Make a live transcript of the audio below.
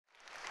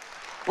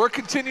We're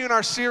continuing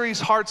our series,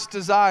 Heart's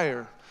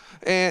Desire.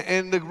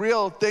 And the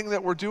real thing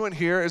that we're doing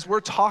here is we're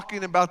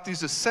talking about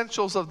these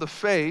essentials of the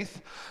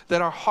faith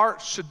that our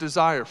hearts should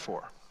desire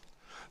for,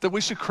 that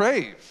we should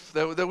crave,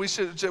 that we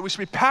should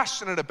be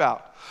passionate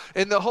about.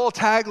 And the whole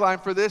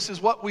tagline for this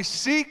is, what we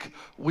seek,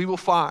 we will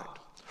find.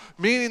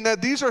 Meaning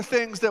that these are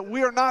things that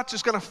we are not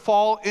just going to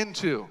fall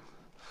into.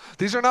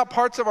 These are not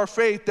parts of our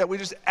faith that we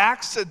just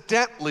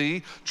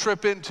accidentally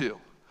trip into.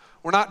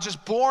 We're not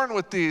just born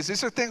with these.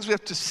 These are things we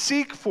have to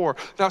seek for.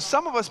 Now,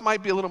 some of us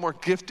might be a little more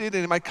gifted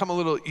and it might come a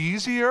little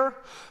easier,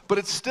 but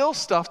it's still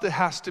stuff that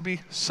has to be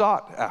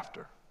sought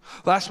after.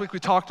 Last week we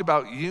talked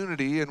about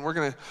unity, and we're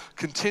going to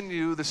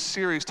continue this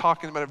series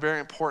talking about a very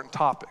important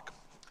topic.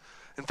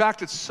 In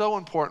fact, it's so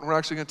important, we're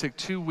actually going to take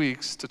 2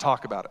 weeks to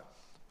talk about it.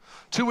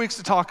 2 weeks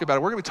to talk about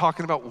it. We're going to be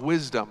talking about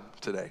wisdom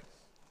today.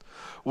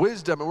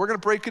 Wisdom, and we're going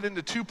to break it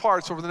into 2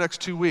 parts over the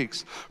next 2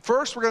 weeks.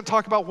 First, we're going to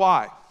talk about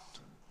why.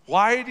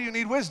 Why do you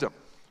need wisdom?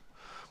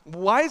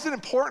 Why is it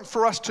important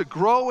for us to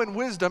grow in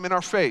wisdom in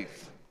our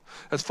faith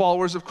as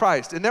followers of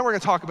Christ? And then we're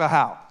going to talk about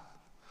how.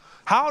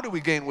 How do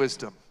we gain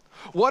wisdom?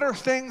 What are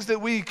things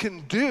that we can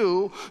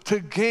do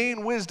to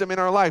gain wisdom in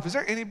our life? Is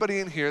there anybody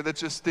in here that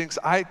just thinks,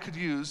 I could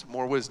use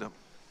more wisdom?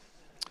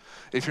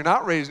 If you're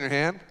not raising your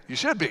hand, you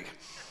should be.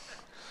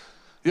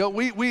 You know,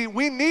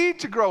 we need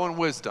to grow in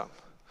wisdom.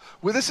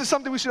 Well, this is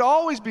something we should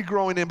always be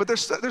growing in, but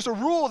there's a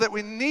rule that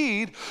we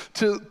need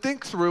to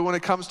think through when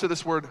it comes to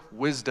this word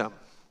wisdom.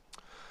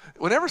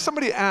 Whenever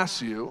somebody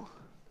asks you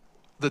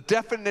the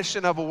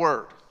definition of a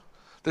word,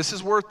 this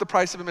is worth the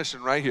price of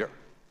admission right here.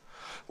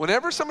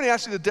 Whenever somebody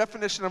asks you the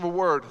definition of a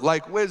word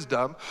like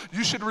wisdom,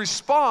 you should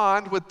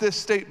respond with this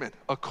statement: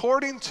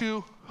 according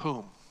to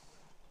whom?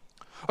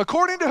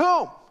 According to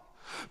whom?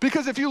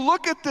 Because if you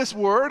look at this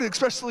word,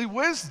 especially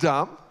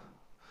wisdom,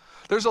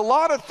 there's a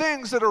lot of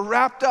things that are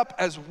wrapped up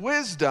as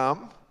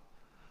wisdom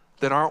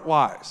that aren't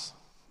wise.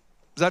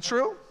 Is that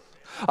true?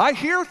 I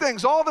hear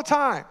things all the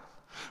time.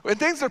 When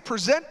things are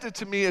presented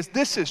to me as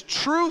this is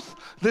truth,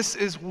 this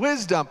is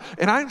wisdom.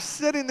 And I'm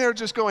sitting there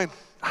just going,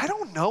 I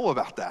don't know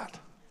about that.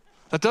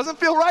 That doesn't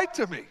feel right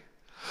to me.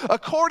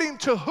 According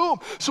to whom?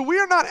 So we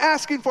are not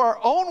asking for our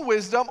own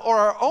wisdom or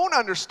our own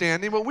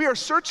understanding. What we are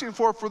searching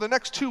for the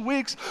next 2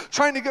 weeks,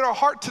 trying to get our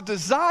heart to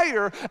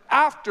desire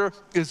after,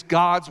 is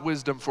God's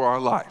wisdom for our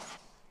life.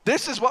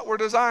 This is what we're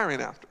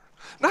desiring after.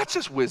 Not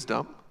just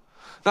wisdom,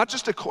 not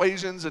just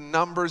equations and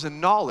numbers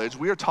and knowledge.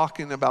 We are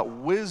talking about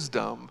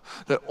wisdom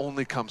that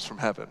only comes from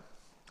heaven.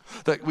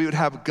 That we would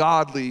have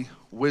godly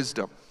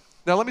wisdom.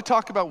 Now let me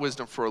talk about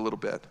wisdom for a little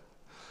bit.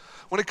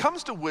 When it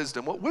comes to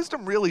wisdom, what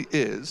wisdom really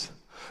is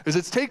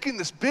it's taking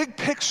this big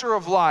picture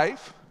of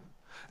life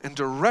and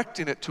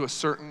directing it to a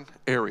certain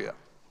area.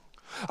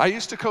 I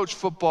used to coach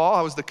football.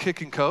 I was the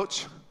kicking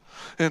coach.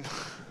 And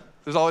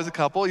there's always a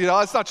couple,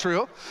 that's not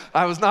true.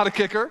 I was not a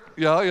kicker.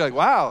 You're like,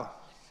 wow,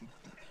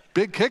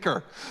 big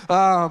kicker.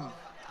 I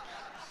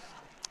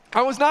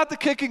was not the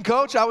kicking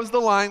coach. I was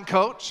the line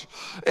coach.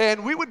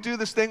 And we would do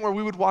this thing where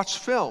we would watch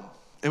film.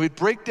 And we'd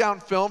break down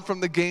film from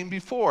the game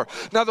before.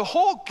 Now, the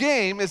whole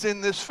game is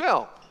in this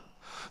film.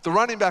 The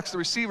running backs, the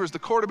receivers, the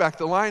quarterback,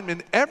 the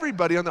linemen,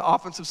 everybody on the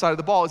offensive side of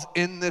the ball is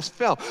in this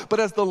film.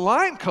 But as the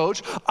line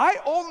coach, I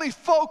only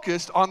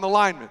focused on the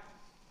linemen.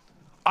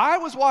 I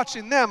was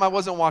watching them, I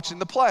wasn't watching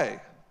the play.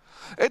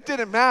 It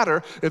didn't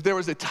matter if there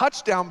was a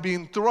touchdown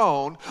being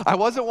thrown. I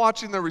wasn't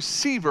watching the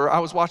receiver, I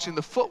was watching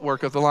the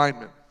footwork of the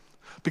lineman.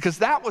 Because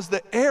that was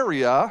the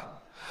area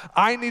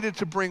I needed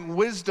to bring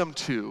wisdom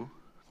to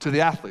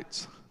the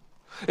athletes.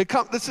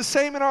 It's the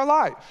same in our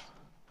life.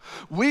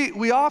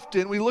 We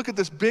often look at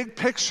this big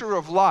picture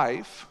of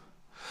life,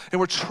 and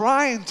we're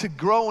trying to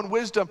grow in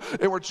wisdom,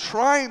 and we're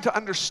trying to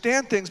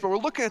understand things, but we're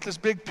looking at this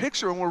big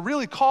picture, and we're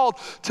really called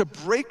to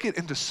break it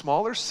into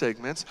smaller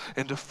segments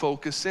and to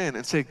focus in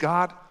and say,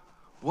 God,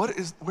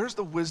 where's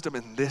the wisdom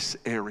in this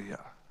area?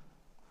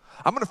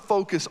 I'm going to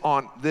focus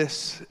on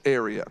this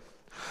area.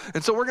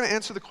 And so we're going to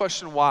answer the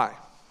question, why?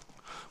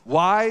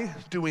 Why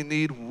do we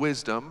need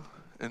wisdom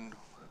and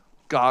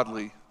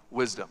godly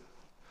wisdom?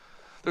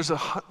 There's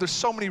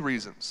so many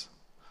reasons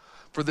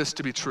for this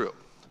to be true.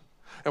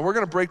 And we're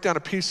going to break down a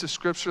piece of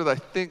scripture that I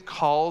think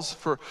calls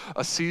for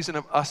a season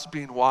of us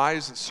being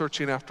wise and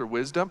searching after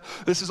wisdom.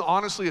 This is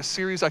honestly a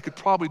series I could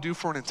probably do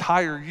for an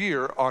entire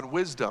year on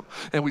wisdom,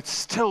 and we'd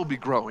still be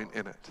growing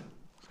in it.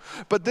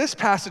 But this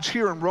passage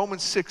here in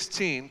Romans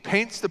 16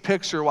 paints the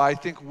picture why I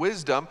think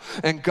wisdom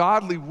and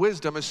godly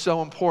wisdom is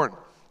so important.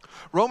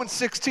 Romans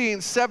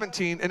 16,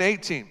 17, and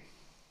 18.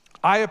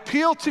 I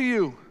appeal to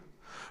you,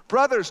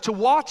 brothers, to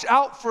watch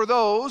out for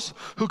those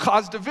who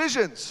cause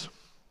divisions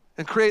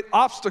and create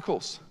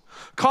obstacles,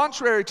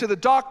 contrary to the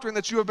doctrine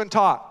that you have been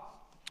taught.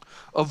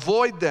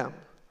 Avoid them,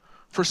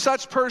 for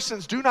such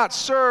persons do not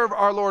serve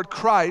our Lord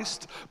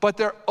Christ, but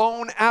their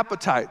own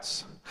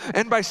appetites.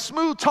 And by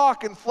smooth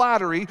talk and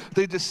flattery,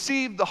 they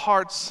deceive the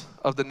hearts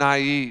of the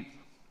naive.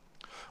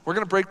 We're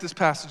going to break this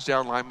passage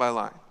down line by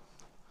line.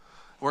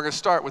 We're going to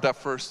start with that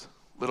first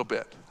little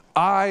bit.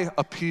 I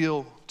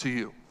appeal to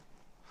you.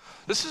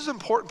 This is an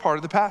important part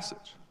of the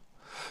passage.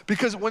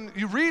 Because when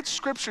you read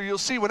Scripture, you'll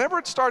see whenever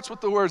it starts with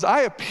the words,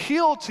 I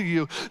appeal to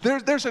you,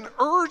 there's an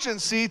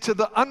urgency to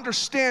the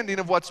understanding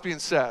of what's being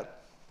said.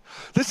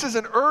 This is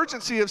an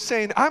urgency of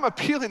saying, I'm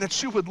appealing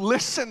that you would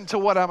listen to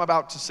what I'm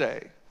about to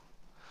say.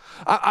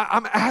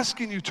 I'm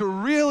asking you to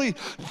really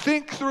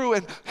think through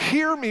and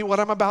hear me what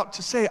I'm about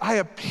to say. I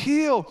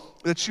appeal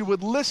that you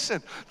would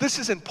listen. This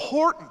is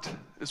important,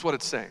 is what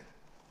it's saying.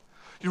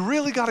 You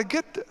really got to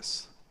get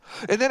this.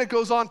 And then it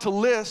goes on to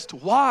list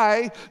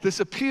why this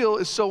appeal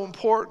is so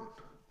important.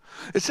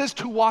 It says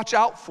to watch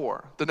out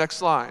for, the next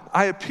line.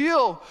 I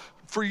appeal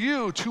for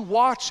you to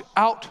watch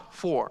out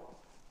for.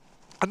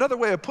 Another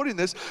way of putting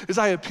this is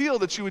I appeal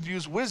that you would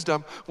use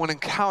wisdom when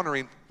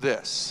encountering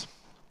this.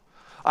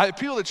 I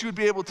appeal that you would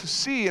be able to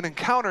see and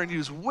encounter and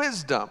use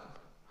wisdom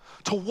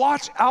to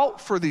watch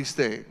out for these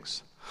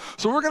things.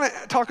 So we're going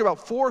to talk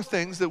about 4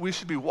 things that we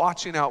should be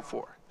watching out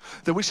for,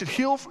 that we should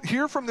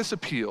hear from this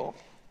appeal.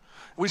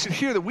 We should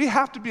hear that we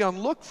have to be on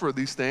look for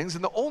these things,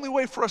 and the only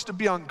way for us to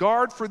be on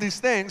guard for these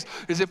things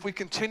is if we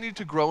continue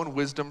to grow in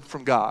wisdom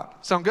from God.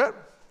 Sound good?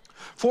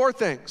 4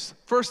 things.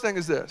 First thing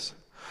is this.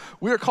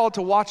 We are called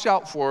to watch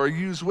out for or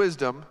use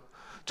wisdom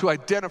to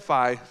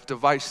identify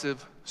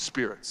divisive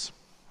spirits.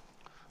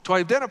 To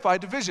identify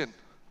division.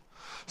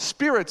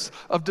 Spirits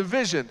of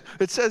division.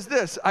 It says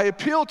this, I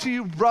appeal to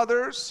you,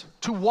 brothers,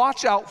 to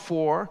watch out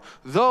for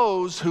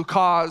those who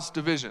cause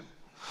division.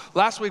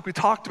 Last week we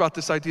talked about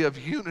this idea of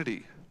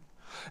unity.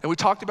 And we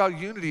talked about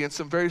unity in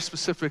some very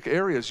specific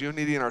areas.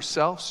 Unity in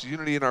ourselves,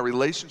 unity in our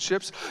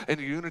relationships, and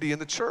unity in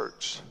the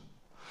church.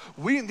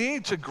 We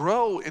need to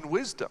grow in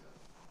wisdom.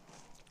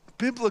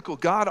 Biblical,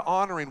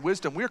 God-honoring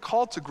wisdom. We're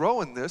called to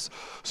grow in this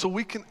so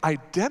we can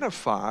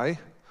identify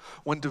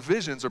when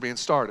divisions are being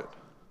started.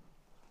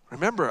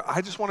 Remember,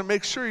 I just want to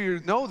make sure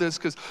you know this,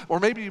 or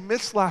maybe you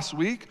missed last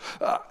week,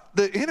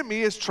 the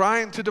enemy is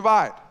trying to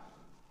divide.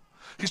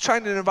 He's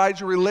trying to divide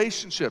your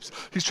relationships.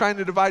 He's trying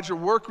to divide your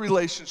work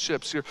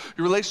relationships, your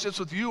relationships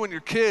with you and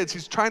your kids.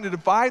 He's trying to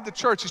divide the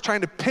church. He's trying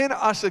to pin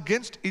us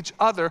against each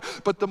other.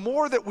 But the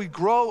more that we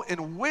grow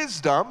in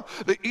wisdom,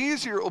 the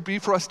easier it will be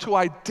for us to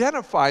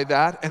identify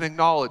that and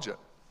acknowledge it.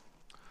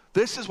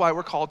 This is why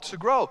we're called to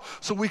grow,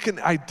 so we can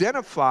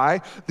identify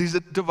these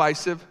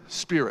divisive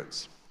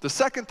spirits. The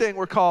second thing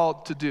we're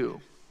called to do,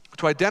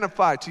 to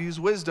identify, to use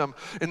wisdom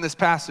in this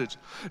passage,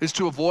 is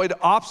to avoid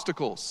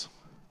obstacles.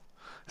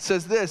 It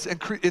says this,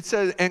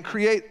 and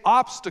create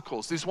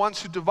obstacles. These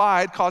ones who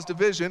divide cause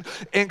division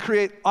and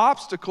create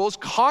obstacles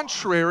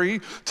contrary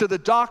to the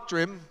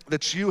doctrine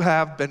that you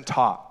have been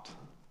taught.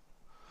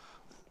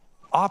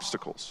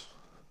 Obstacles.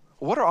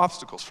 What are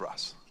obstacles for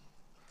us?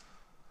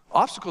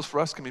 Obstacles for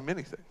us can be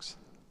many things.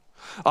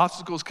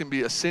 Obstacles can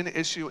be a sin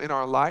issue in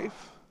our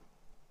life.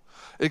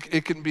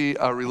 It can be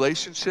a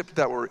relationship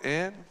that we're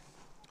in.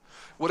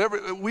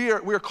 Whatever, we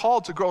are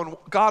called to grow in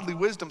godly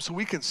wisdom so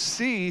we can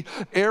see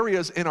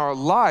areas in our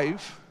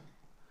life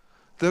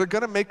that are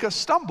going to make us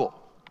stumble.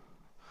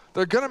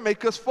 They're going to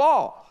make us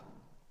fall.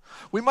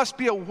 We must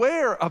be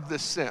aware of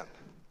this sin.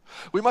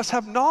 We must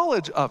have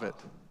knowledge of it.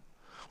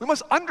 We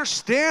must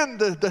understand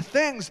the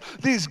things,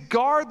 these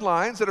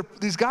guidelines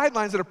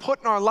that are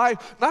put in our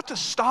life, not to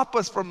stop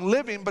us from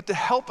living, but to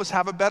help us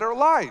have a better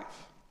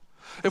life.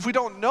 If we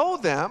don't know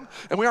them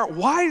and we aren't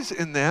wise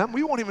in them,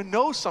 we won't even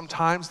know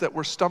sometimes that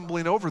we're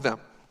stumbling over them.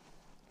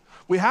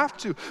 We have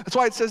to. That's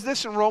why it says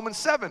this in Romans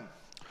 7.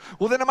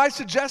 Well, then am I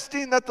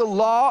suggesting that the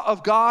law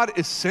of God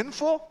is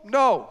sinful?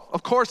 No,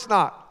 of course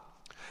not.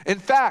 In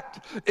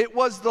fact, it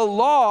was the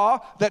law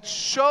that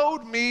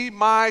showed me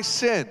my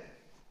sin.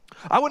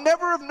 I would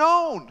never have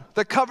known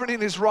that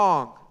coveting is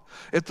wrong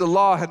if the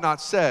law had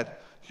not said,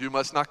 you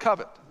must not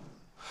covet.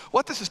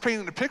 What this is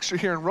painting a picture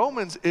here in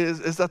Romans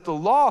is that the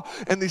law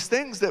and these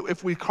things that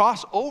if we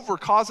cross over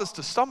cause us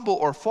to stumble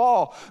or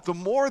fall, the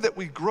more that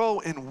we grow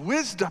in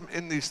wisdom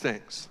in these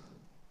things,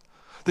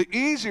 the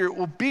easier it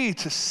will be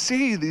to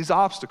see these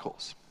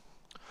obstacles,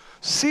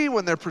 see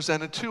when they're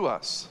presented to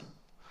us.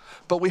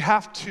 But we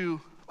have to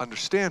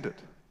understand it.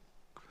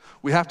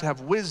 We have to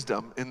have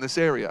wisdom in this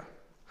area.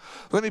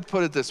 Let me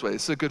put it this way.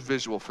 It's a good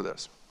visual for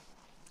this.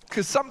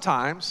 Because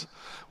sometimes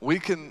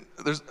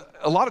there's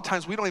a lot of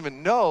times we don't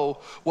even know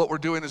what we're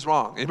doing is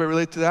wrong. Anybody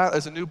relate to that?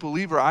 As a new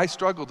believer, I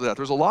struggled with that.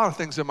 There's a lot of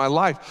things in my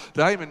life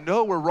that I even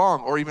know were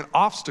wrong or even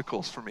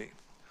obstacles for me.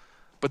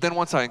 But then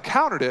once I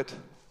encountered it,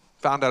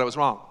 found out I was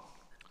wrong.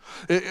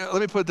 Let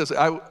me put it this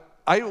way.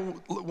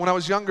 When I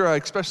was younger, I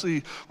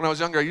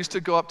used to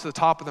go up to the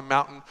top of the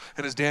mountain,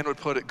 and as Dan would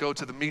put it, go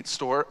to the meat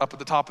store up at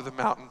the top of the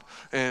mountain,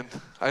 and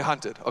I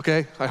hunted,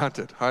 okay? I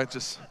hunted, all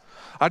right?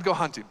 I'd go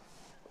hunting.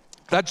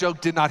 That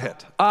joke did not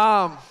hit.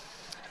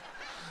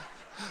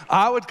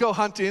 I would go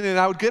hunting, and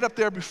I would get up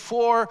there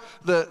before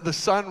the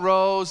sun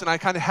rose, and I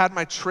kind of had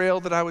my trail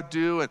that I would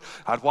do, and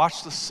I'd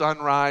watch the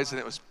sunrise, and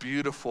it was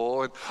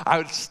beautiful. And I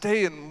would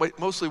stay in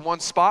mostly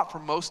one spot for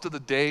most of the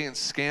day and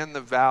scan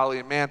the valley.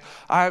 And man,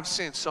 I have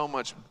seen so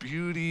much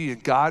beauty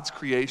and God's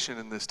creation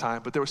in this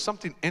time, but there was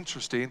something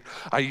interesting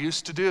I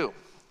used to do,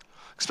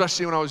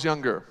 especially when I was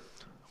younger.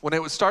 when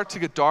it would start to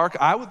get dark,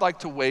 I would like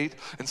to wait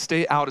and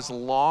stay out as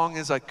long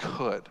as I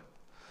could.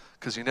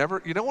 Because you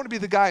don't want to be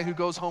the guy who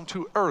goes home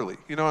too early.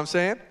 You know what I'm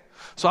saying?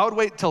 So I would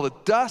wait till the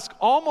dusk,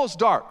 almost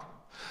dark.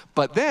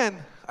 But then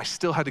I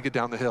still had to get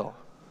down the hill.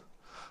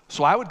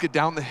 So I would get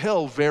down the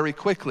hill very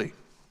quickly.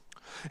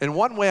 And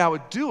one way I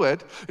would do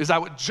it is I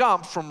would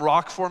jump from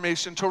rock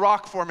formation to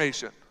rock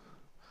formation,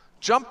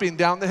 jumping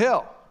down the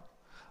hill.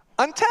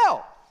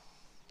 Until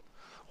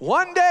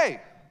one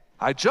day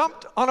I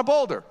jumped on a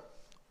boulder.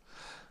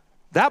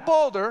 That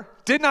boulder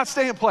did not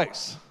stay in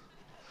place.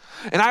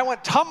 And I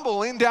went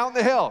tumbling down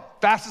the hill,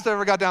 fastest I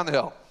ever got down the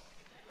hill.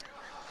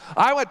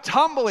 I went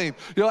tumbling,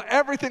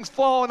 everything's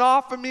falling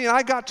off of me, and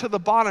I got to the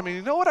bottom, and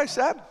you know what I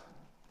said?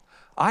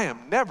 I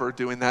am never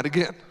doing that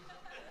again.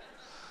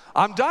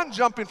 I'm done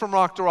jumping from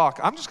rock to rock.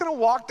 I'm just gonna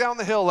walk down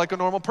the hill like a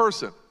normal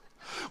person.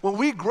 When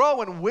we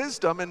grow in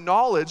wisdom and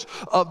knowledge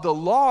of the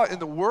law and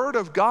the Word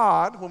of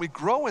God, when we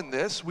grow in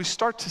this, we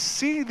start to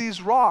see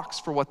these rocks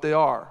for what they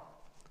are,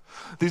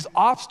 these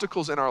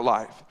obstacles in our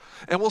life,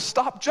 and we'll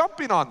stop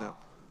jumping on them.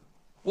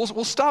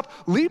 We'll stop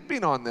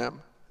leaping on them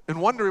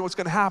and wondering what's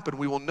going to happen.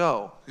 We will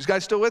know. You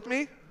guys still with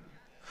me?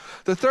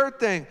 The third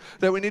thing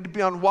that we need to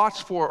be on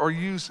watch for or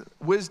use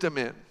wisdom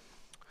in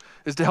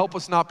is to help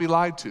us not be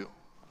lied to.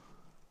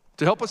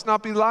 To help us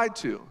not be lied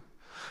to.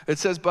 It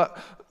says, but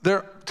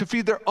they're to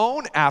feed their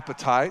own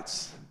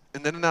appetites.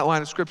 And then in that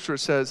line of scripture it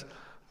says,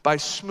 by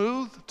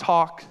smooth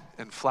talk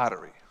and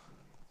flattery.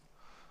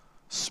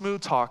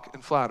 Smooth talk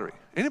and flattery.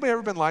 Anybody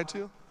ever been lied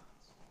to?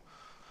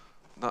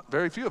 Not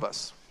very few of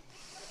us.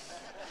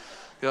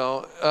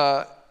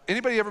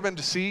 Anybody ever been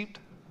deceived?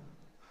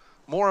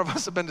 More of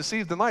us have been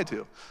deceived than lied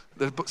to.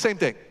 The same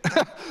thing.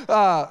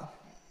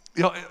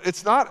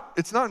 It's not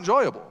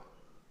enjoyable.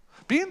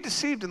 Being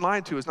deceived and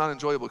lied to is not an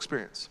enjoyable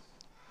experience.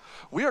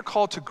 We are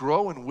called to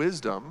grow in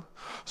wisdom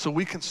so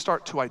we can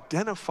start to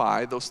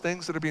identify those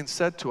things that are being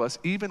said to us,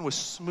 even with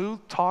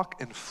smooth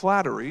talk and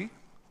flattery,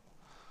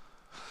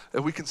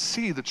 and we can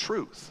see the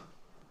truth.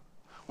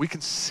 We can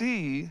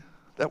see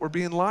that we're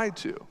being lied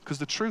to. Because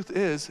the truth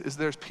is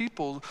there's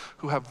people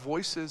who have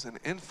voices and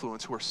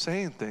influence who are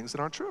saying things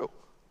that aren't true.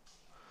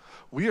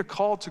 We are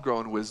called to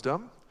grow in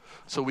wisdom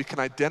so we can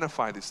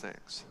identify these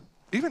things.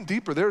 Even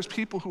deeper, there's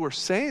people who are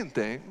saying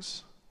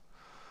things,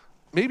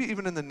 maybe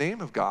even in the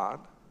name of God,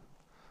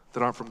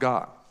 that aren't from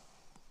God.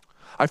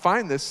 I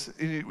find this,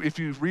 if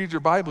you read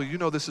your Bible, you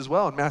know this as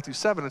well. In Matthew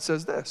 7, it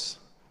says this: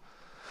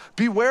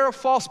 beware of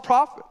false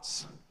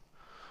prophets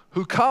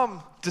who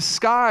come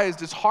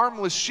disguised as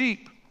harmless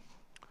sheep,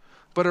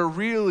 but are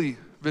really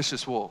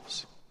vicious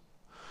wolves.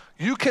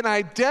 You can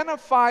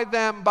identify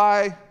them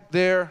by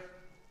their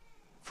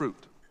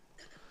fruit.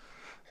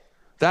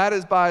 That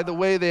is by the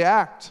way they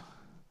act.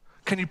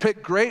 Can you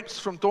pick grapes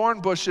from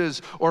thorn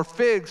bushes or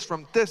figs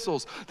from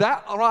thistles?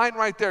 That line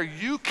right there,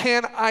 you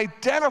can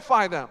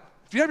identify them.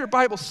 If you have your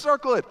Bible,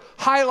 circle it,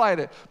 highlight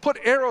it, put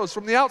arrows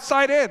from the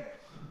outside in.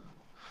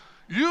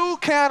 You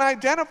can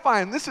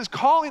identify, and this is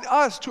calling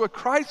us to a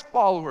Christ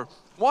follower,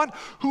 one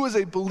who is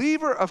a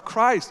believer of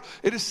Christ.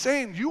 It is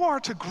saying you are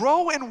to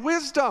grow in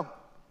wisdom.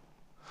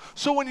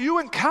 So when you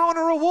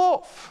encounter a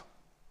wolf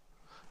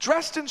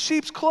dressed in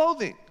sheep's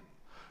clothing,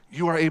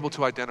 you are able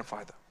to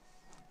identify them.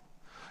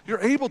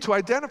 You're able to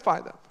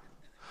identify them.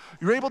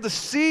 You're able to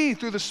see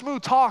through the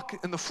smooth talk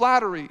and the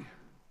flattery,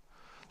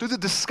 through the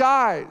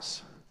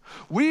disguise.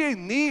 We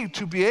need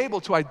to be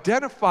able to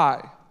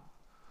identify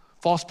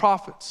false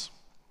prophets,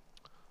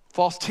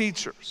 false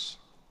teachers.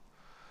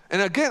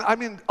 And again,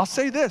 I'll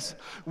say this.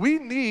 We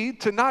need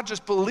to not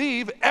just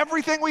believe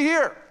everything we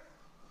hear.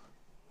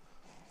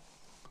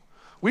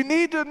 We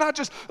need to not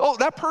just,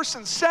 that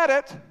person said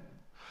it,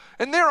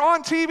 and they're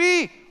on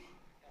TV.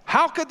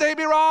 How could they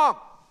be wrong?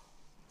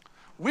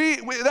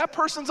 That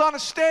person's on a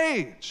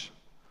stage.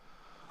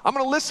 I'm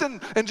going to listen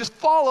and just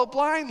follow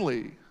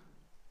blindly.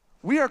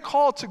 We are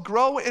called to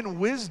grow in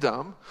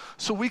wisdom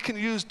so we can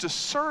use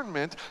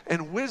discernment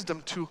and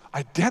wisdom to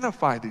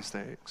identify these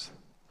things.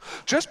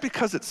 Just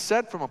because it's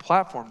said from a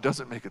platform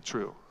doesn't make it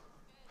true.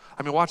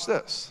 Watch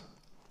this.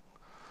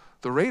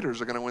 The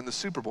Raiders are going to win the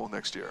Super Bowl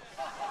next year.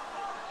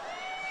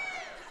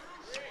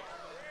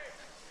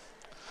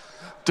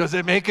 Does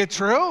it make it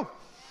true?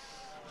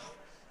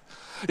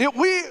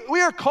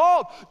 We are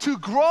called to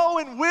grow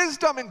in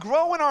wisdom and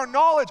grow in our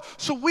knowledge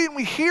so when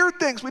we hear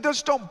things, we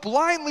just don't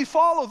blindly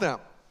follow them.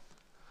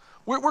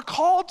 We're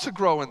called to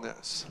grow in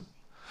this.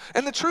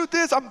 And the truth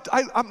is,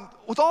 I'm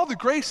with all the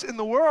grace in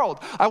the world,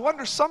 I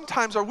wonder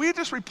sometimes, are we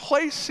just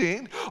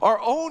replacing our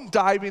own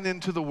diving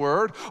into the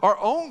Word, our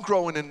own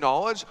growing in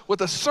knowledge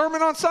with a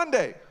sermon on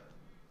Sunday?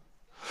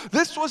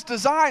 This was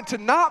designed to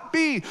not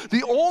be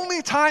the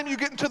only time you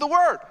get into the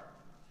Word.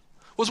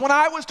 Was when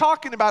I was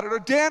talking about it or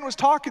Dan was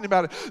talking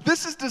about it.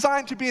 This is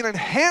designed to be an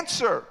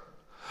enhancer,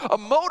 a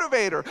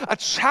motivator, a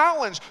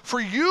challenge for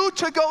you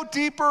to go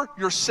deeper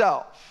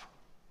yourself.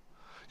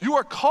 You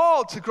are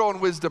called to grow in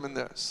wisdom in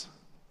this.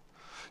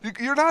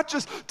 You're not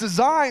just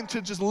designed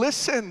to just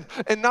listen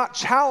and not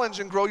challenge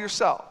and grow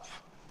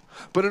yourself.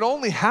 But it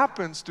only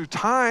happens through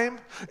time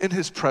in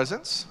His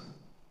presence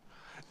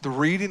the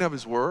reading of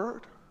his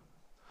word.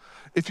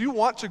 If you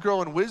want to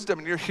grow in wisdom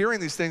and you're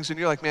hearing these things and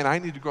you're like, man, I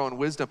need to grow in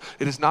wisdom,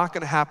 it is not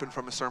going to happen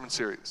from a sermon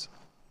series.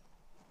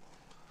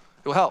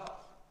 It will help.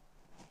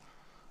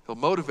 It'll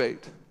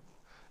motivate.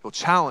 It'll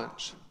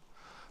challenge.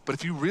 But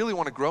if you really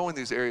want to grow in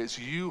these areas,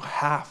 you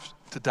have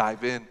to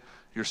dive in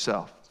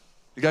yourself.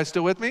 You guys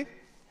still with me?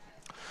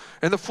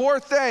 And the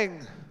fourth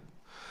thing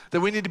that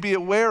we need to be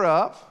aware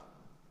of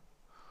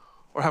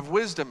or have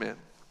wisdom in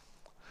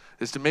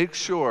is to make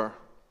sure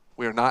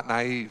we are not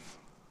naive.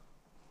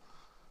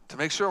 To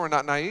make sure we're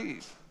not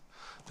naive,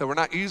 that we're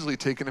not easily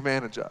taken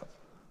advantage of.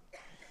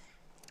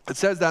 It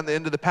says that in the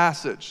end of the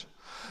passage.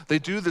 They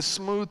do this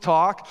smooth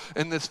talk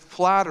and this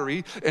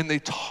flattery, and they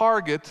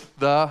target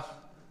the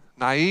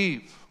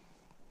naive,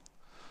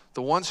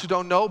 the ones who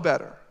don't know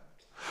better.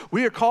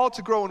 We are called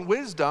to grow in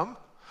wisdom,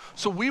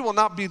 so we will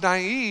not be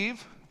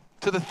naive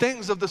to the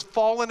things of this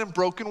fallen and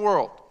broken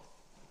world.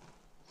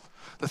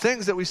 The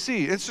things that we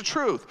see. It's the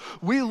truth.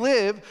 We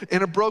live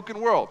in a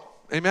broken world.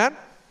 Amen?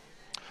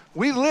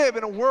 We live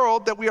in a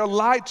world that we are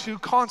lied to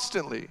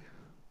constantly.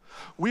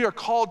 We are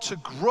called to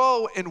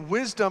grow in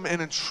wisdom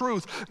and in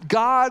truth,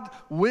 God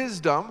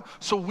wisdom,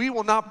 so we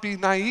will not be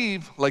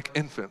naive like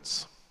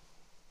infants.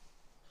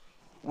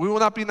 We will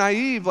not be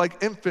naive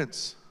like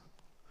infants.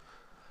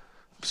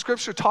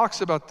 Scripture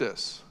talks about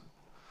this.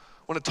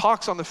 When it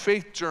talks on the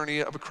faith journey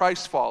of a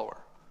Christ follower,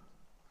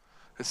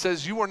 it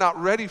says you are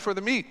not ready for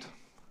the meat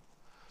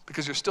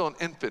because you're still an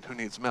infant who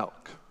needs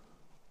milk.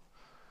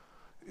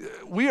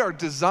 We are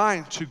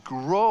designed to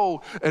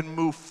grow and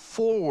move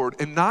forward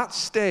and not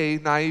stay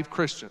naive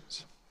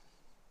Christians.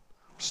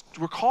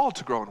 We're called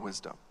to grow in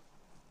wisdom.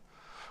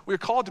 We are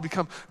called to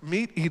become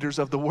meat eaters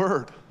of the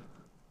word,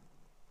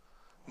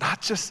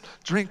 not just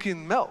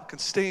drinking milk and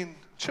staying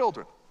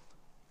children.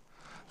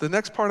 The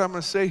next part I'm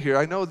going to say here,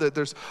 I know that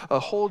there's a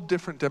whole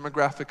different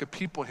demographic of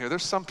people here.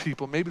 There's some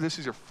people, maybe this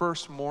is your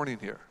first morning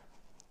here.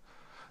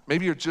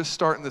 Maybe you're just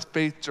starting this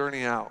faith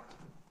journey out.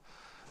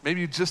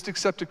 Maybe you just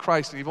accepted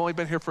Christ and you've only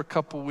been here for a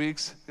couple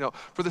weeks.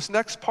 For this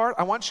next part,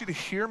 I want you to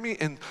hear me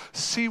and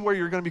see where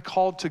you're going to be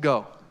called to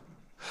go.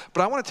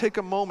 But I want to take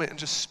a moment and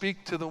just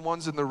speak to the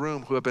ones in the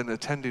room who have been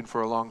attending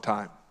for a long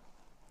time.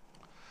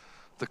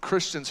 The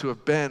Christians who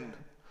have been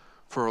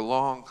for a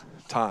long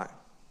time.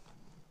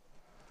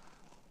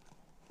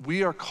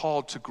 We are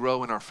called to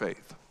grow in our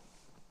faith.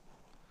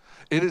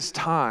 It is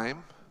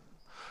time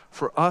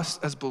for us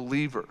as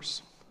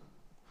believers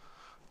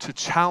to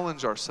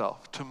challenge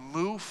ourselves, to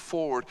move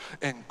forward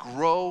and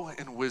grow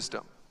in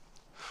wisdom,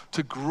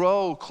 to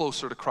grow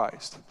closer to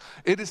Christ.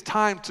 It is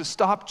time to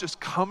stop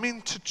just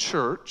coming to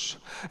church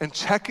and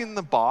checking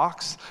the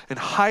box and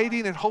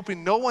hiding and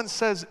hoping no one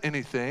says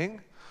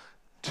anything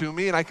to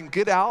me and I can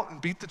get out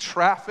and beat the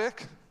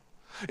traffic.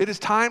 It is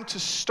time to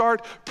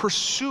start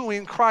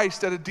pursuing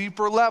Christ at a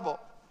deeper level.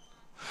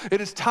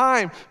 It is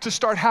time to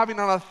start having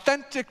an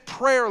authentic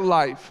prayer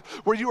life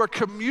where you are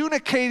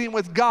communicating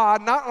with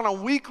God, not on a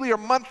weekly or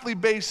monthly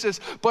basis,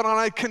 but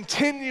on a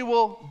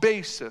continual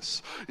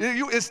basis.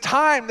 It's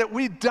time that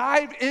we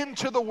dive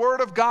into the Word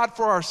of God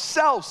for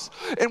ourselves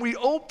and we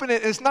open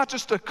it. It's not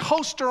just a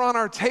coaster on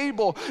our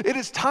table. It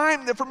is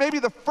time that for maybe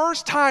the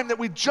first time that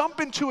we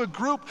jump into a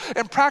group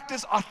and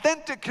practice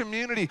authentic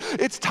community.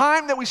 It's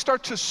time that we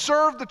start to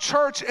serve the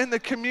church and the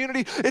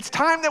community. It's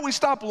time that we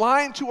stop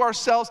lying to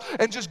ourselves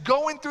and just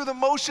going through the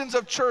motions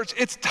of church.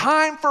 It's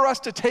time for us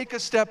to take a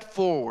step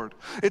forward.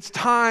 It's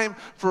time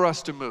for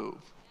us to move.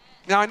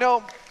 Now I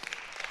know,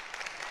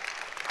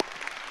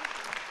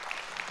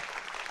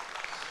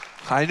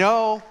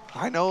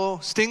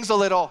 stings a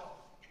little.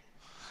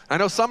 I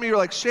know some of you are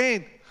like,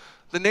 Shane,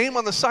 the name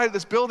on the side of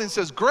this building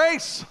says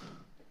Grace.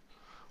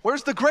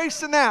 Where's the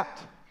grace in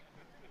that?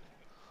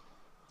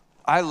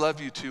 I love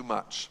you too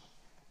much.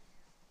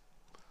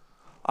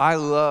 I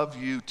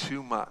love you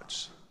too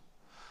much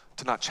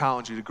to not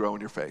challenge you to grow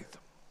in your faith.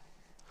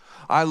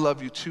 I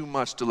love you too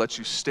much to let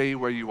you stay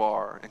where you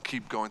are and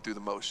keep going through the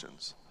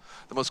motions.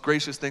 The most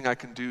gracious thing I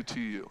can do to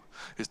you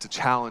is to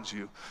challenge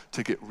you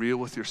to get real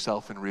with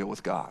yourself and real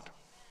with God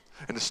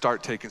and to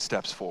start taking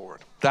steps forward.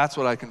 That's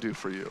what I can do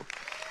for you.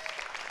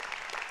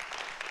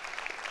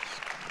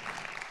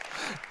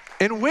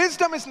 And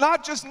wisdom is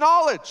not just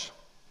knowledge.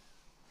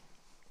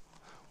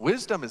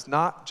 Wisdom is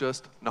not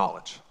just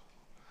knowledge.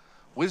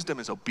 Wisdom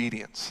is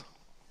obedience.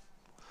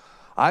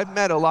 I've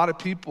met a lot of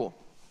people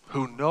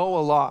who know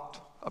a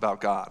lot about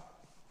God,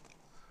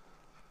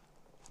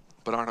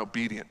 but aren't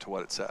obedient to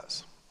what it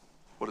says,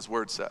 what His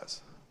Word says.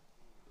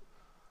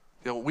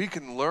 We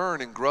can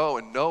learn and grow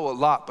and know a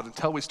lot, but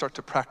until we start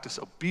to practice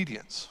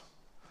obedience,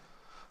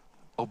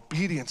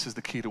 obedience is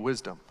the key to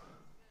wisdom.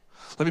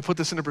 Let me put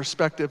this into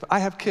perspective. I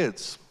have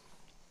kids,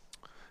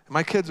 and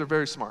my kids are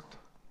very smart,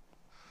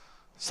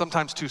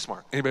 sometimes too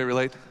smart. Anybody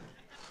relate?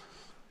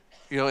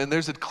 And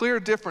there's a clear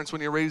difference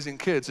when you're raising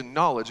kids in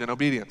knowledge and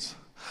obedience.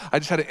 I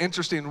just had an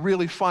interesting,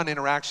 really fun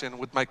interaction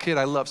with my kid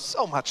I love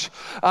so much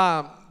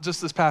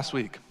just this past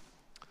week.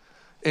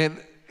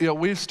 And,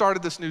 we've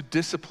started this new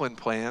discipline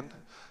plan.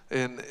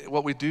 And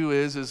what we do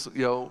is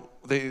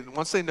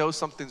once they know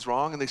something's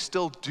wrong and they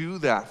still do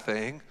that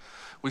thing,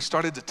 we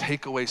started to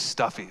take away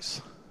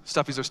stuffies.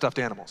 Stuffies are stuffed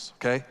animals,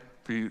 okay?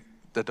 For you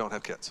that don't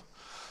have kids.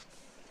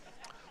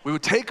 We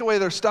would take away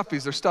their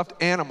stuffies, their stuffed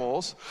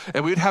animals,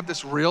 and we'd have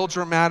this real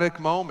dramatic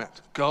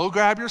moment. Go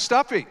grab your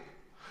stuffy,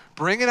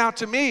 bring it out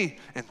to me,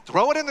 and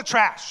throw it in the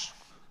trash.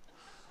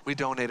 We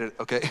donate it,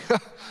 okay?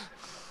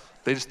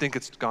 They just think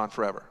it's gone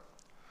forever.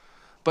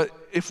 But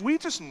if we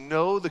just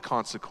know the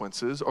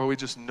consequences, or we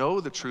just know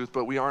the truth,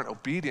 but we aren't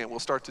obedient, we'll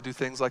start to do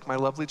things like my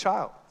lovely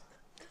child.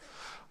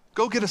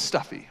 Go get a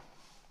stuffy.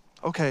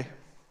 Okay.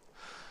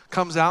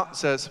 Comes out and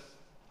says,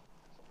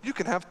 you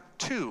can have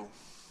 2.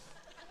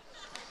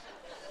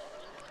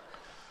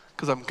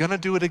 Because I'm going to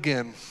do it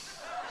again.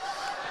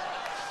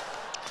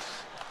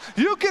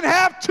 You can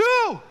have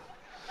 2.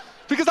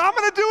 Because I'm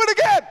going to do it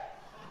again.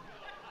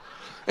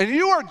 And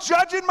you are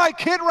judging my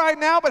kid right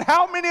now, but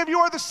how many of you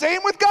are the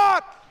same with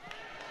God?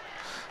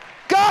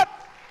 God,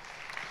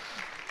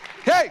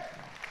 hey,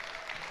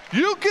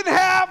 you can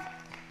have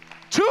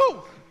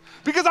 2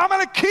 because I'm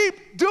going to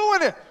keep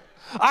doing it.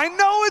 I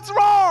know it's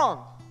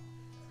wrong,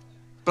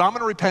 but I'm going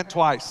to repent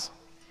twice.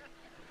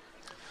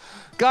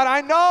 God,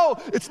 I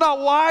know it's not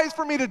wise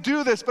for me to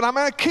do this, but I'm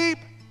going to keep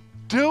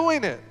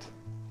doing it.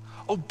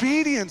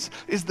 Obedience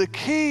is the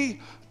key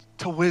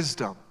to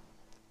wisdom.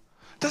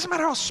 Doesn't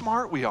matter how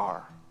smart we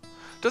are.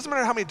 Doesn't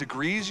matter how many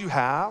degrees you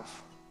have.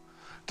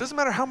 Doesn't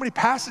matter how many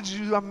passages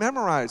you have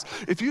memorized.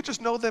 If you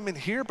just know them in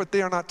here, but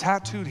they are not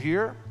tattooed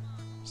here,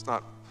 it's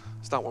not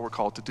what we're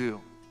called to do.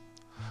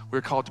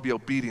 We're called to be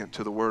obedient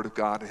to the Word of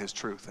God and His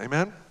truth.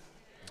 Amen?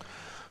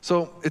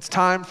 So it's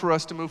time for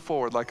us to move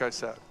forward, like I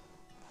said.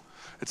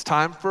 It's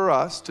time for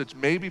us to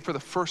maybe for the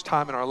first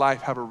time in our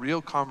life have a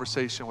real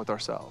conversation with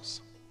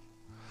ourselves.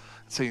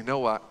 And say, you know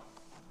what?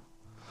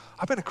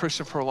 I've been a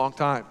Christian for a long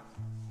time.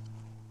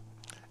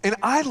 And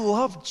I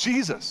love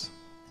Jesus.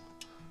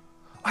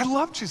 I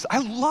love Jesus. I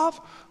love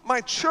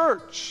my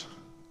church.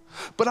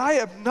 But I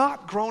have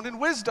not grown in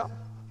wisdom.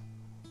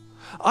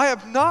 I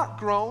have not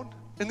grown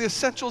in the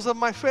essentials of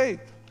my faith.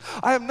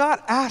 I have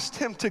not asked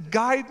Him to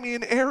guide me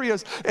in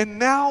areas, and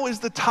now is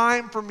the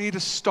time for me to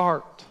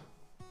start.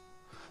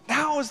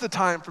 Now is the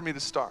time for me to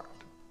start.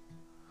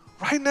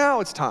 Right now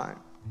it's time.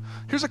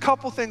 Here's a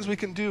couple things we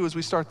can do as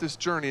we start this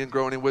journey in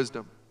growing in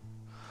wisdom.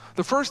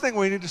 The first thing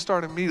we need to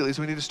start immediately is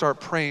we need to start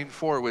praying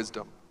for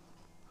wisdom.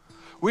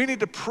 We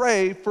need to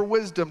pray for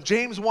wisdom.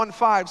 James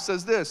 1:5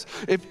 says this,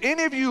 if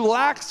any of you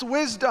lacks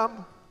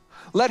wisdom,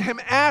 let him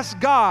ask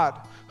God,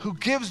 who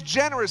gives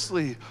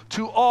generously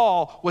to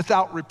all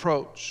without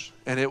reproach,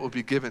 and it will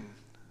be given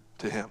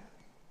to him.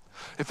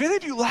 If any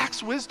of you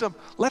lacks wisdom,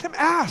 let him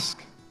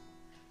ask.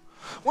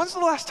 When's the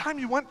last time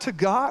you went to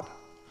God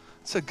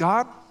and said,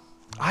 God,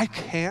 I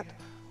can't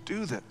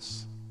do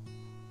this.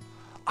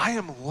 I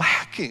am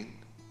lacking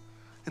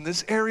in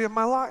this area of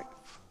my life.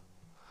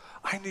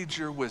 I need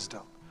your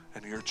wisdom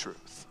and your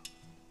truth.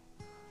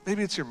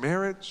 Maybe it's your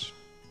marriage.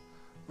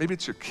 Maybe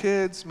it's your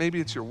kids. Maybe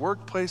it's your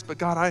workplace. But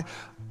God,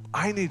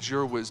 I need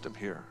your wisdom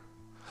here.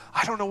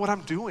 I don't know what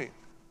I'm doing.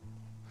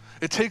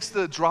 It takes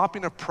the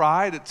dropping of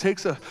pride. It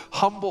takes a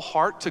humble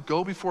heart to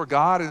go before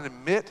God and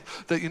admit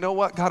that, you know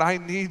what, God, I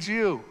need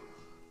you.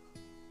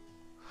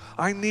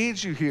 I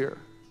need you here.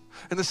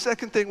 And the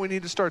second thing we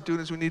need to start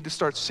doing is we need to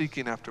start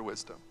seeking after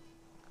wisdom.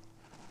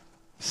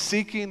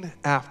 Seeking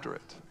after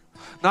it.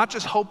 Not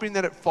just hoping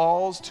that it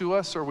falls to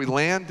us or we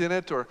land in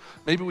it or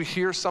maybe we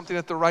hear something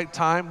at the right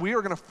time. We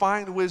are going to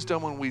find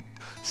wisdom when we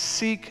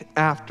seek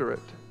after it.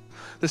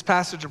 This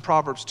passage in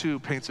Proverbs 2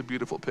 paints a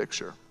beautiful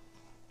picture.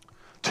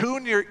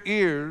 Tune your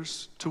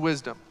ears to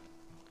wisdom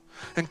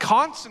and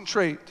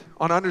concentrate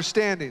on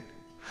understanding.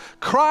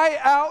 Cry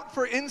out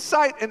for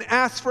insight and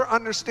ask for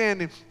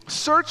understanding.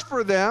 Search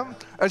for them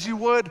as you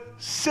would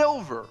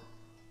silver.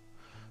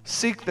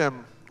 Seek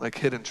them like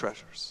hidden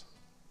treasures.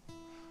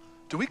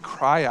 Do we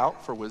cry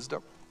out for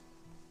wisdom?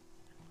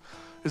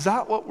 Is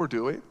that what we're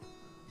doing?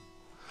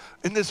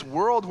 In this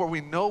world where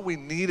we know we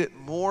need it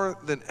more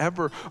than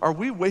ever, are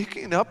we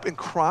waking up and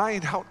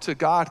crying out to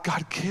God,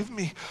 God, give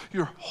me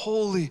your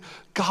holy,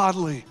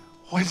 godly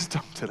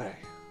wisdom today?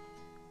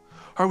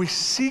 Are we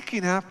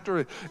seeking after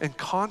it and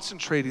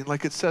concentrating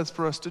like it says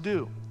for us to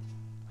do?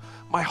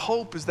 My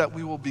hope is that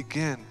we will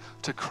begin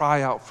to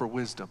cry out for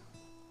wisdom.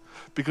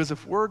 Because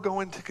if we're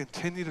going to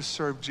continue to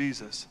serve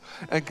Jesus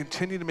and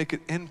continue to make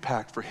an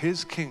impact for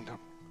His kingdom,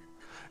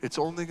 it's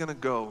only going to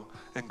go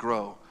and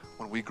grow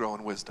when we grow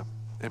in wisdom.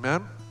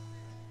 Amen?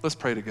 Let's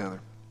pray together.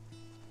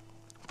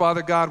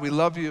 Father God, we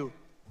love you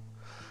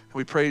and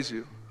we praise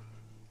you.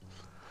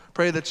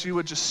 Pray that you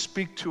would just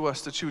speak to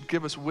us, that you would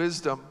give us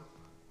wisdom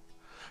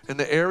in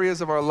the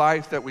areas of our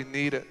life that we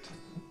need it.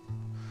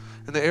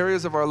 In the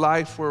areas of our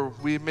life where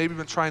we've maybe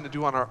been trying to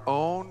do on our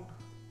own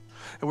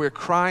and we're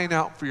crying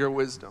out for your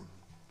wisdom.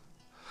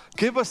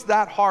 Give us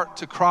that heart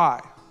to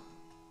cry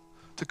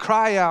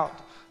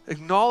out,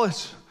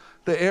 acknowledge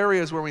the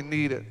areas where we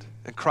need it,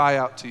 and cry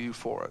out to you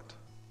for it.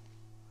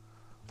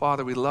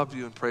 Father, we love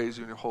you and praise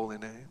you in your holy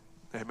name.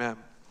 Amen.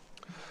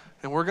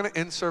 And we're going to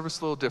end service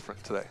a little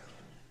different today.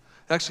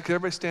 Actually, can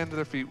everybody stand to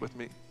their feet with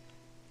me?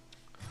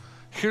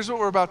 Here's what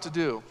we're about to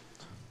do.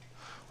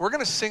 We're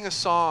going to sing a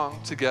song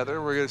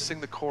together. We're going to sing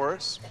the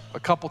chorus a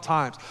couple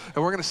times,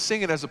 and we're going to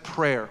sing it as a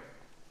prayer,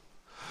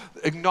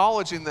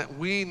 acknowledging that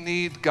we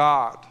need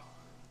God.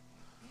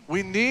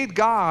 We need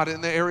God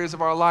in the areas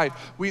of our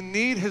life. We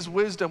need his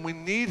wisdom. We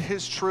need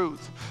his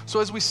truth. So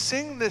as we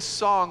sing this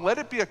song, let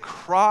it be a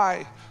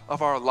cry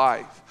of our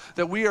life,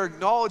 that we are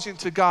acknowledging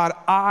to God,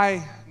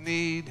 I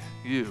need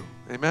you.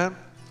 Amen?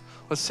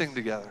 Let's sing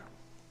together.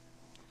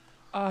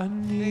 I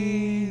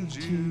need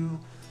you,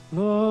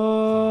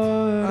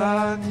 Lord,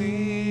 I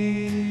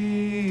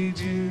need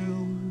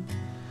you.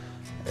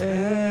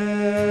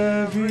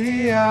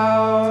 Every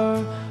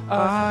hour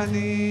I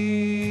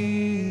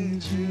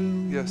need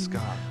you. Yes,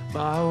 God.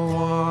 My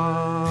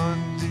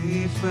one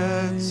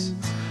defense,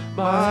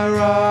 my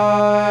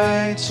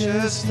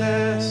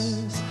righteousness.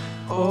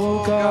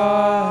 Oh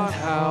God,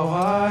 how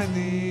I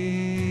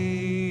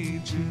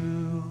need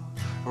you.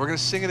 We're going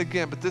to sing it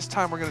again, but this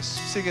time we're going to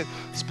sing it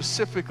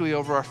specifically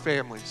over our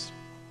families.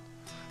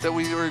 That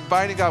we are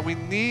inviting God. We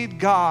need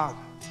God.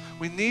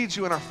 We need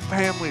you in our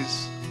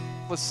families.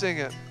 Let's sing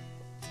it.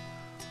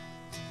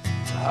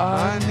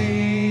 I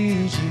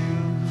need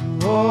you.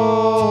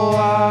 Oh,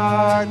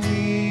 I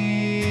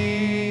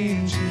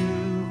need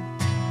you.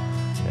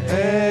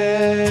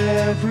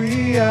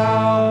 Every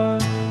hour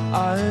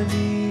I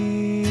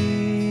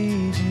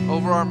need you.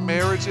 Over our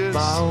marriages,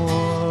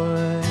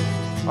 our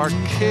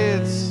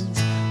kids,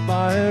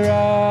 my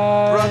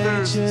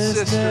brothers and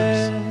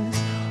sisters.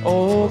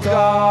 Oh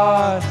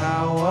God,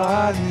 how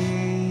I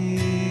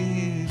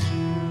need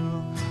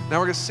you. Now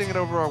we're going to sing it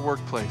over our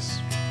workplace.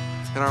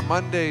 And our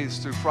Mondays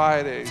through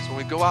Fridays, when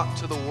we go out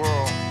into the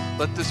world,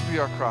 let this be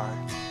our cry.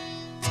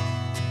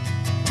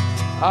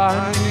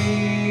 I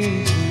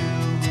need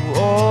you.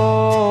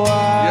 Oh,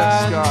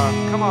 yes, God.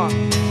 Come on.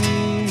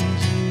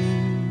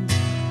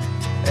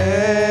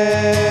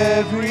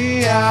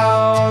 Every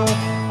hour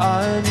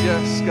I need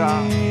yes,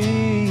 God. you.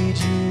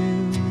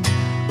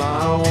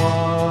 My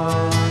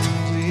one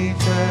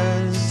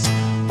defense,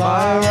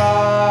 my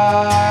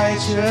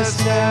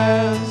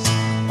righteousness.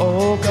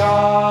 Oh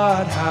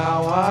God,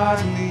 how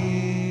I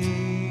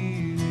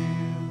need you.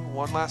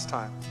 One last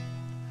time.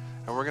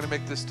 And we're going to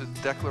make this the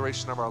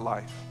declaration of our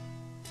life.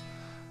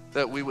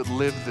 That we would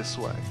live this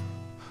way.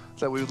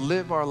 That we would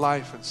live our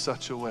life in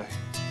such a way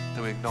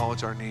that we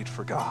acknowledge our need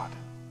for God.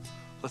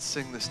 Let's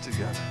sing this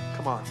together.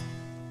 Come on.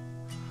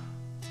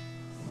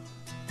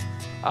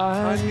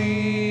 I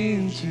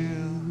need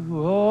you.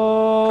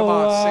 Oh, come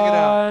on, sing it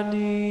out. I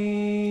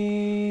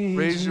need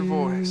Raise your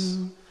voice.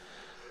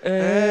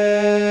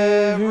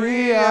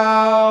 Every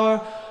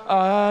hour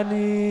I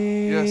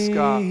need yes,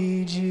 God.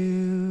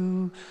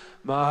 you.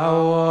 My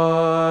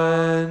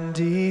one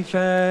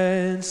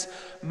defense,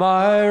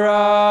 my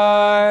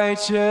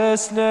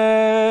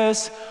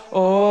righteousness.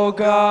 Oh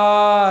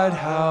God,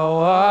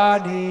 how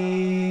I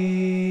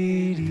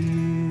need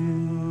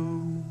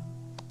you.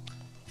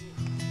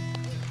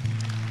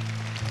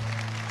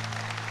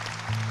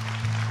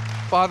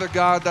 Father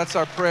God, that's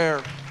our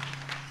prayer.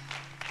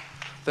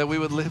 That we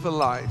would live a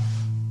life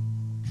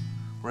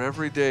where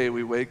every day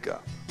we wake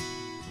up,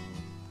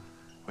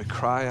 we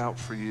cry out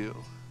for you,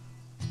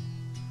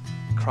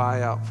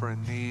 cry out for a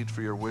need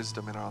for your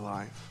wisdom in our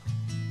life.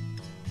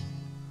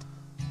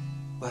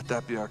 Let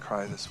that be our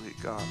cry this week,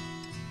 God.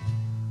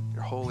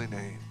 Your holy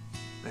name,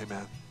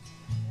 amen.